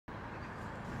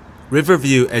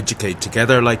Riverview Educate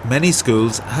Together, like many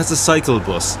schools, has a cycle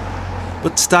bus.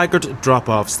 But staggered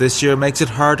drop-offs this year makes it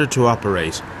harder to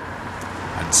operate.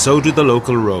 And so do the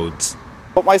local roads.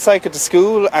 But my cycle to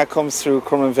school comes through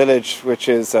Crumlin Village, which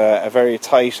is a very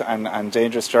tight and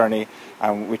dangerous journey.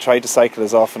 And we try to cycle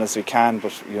as often as we can,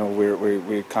 but you know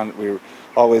we're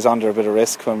always under a bit of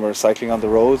risk when we're cycling on the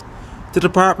road. The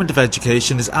Department of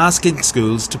Education is asking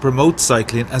schools to promote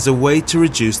cycling as a way to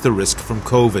reduce the risk from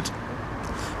COVID.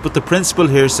 But the principal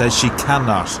here says she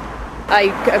cannot. I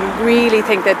really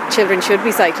think that children should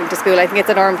be cycling to school. I think it's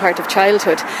an normal part of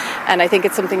childhood, and I think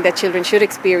it's something that children should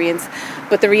experience.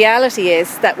 But the reality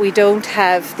is that we don't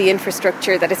have the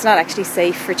infrastructure, that it's not actually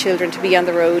safe for children to be on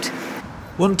the road.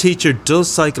 One teacher does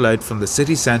cycle out from the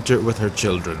city centre with her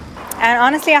children. And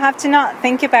honestly, I have to not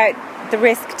think about the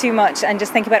risk too much and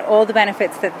just think about all the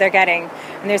benefits that they're getting.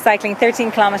 And they're cycling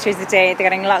 13 kilometres a day, they're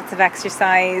getting lots of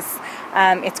exercise,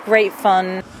 it's great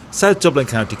fun. South Dublin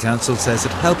County Council says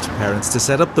it helped parents to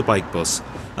set up the bike bus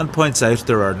and points out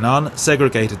there are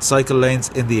non-segregated cycle lanes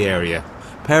in the area.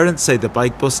 Parents say the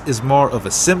bike bus is more of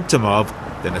a symptom of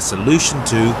than a solution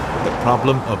to the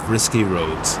problem of risky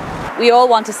roads. We all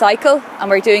want to cycle and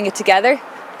we're doing it together,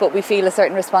 but we feel a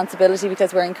certain responsibility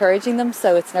because we're encouraging them,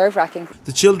 so it's nerve-wracking.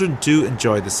 The children do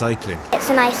enjoy the cycling. It's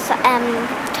a nice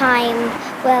time.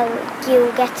 Well,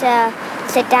 you get to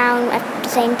sit down at the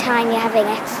same time you're having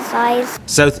exercise.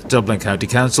 South Dublin County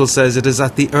Council says it is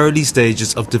at the early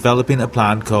stages of developing a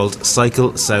plan called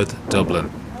Cycle South Dublin.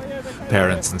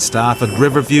 Parents and staff at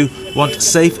Riverview want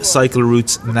safe cycle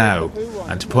routes now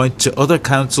and point to other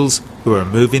councils who are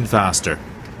moving faster.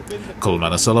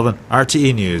 Coleman O'Sullivan,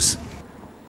 RTE News.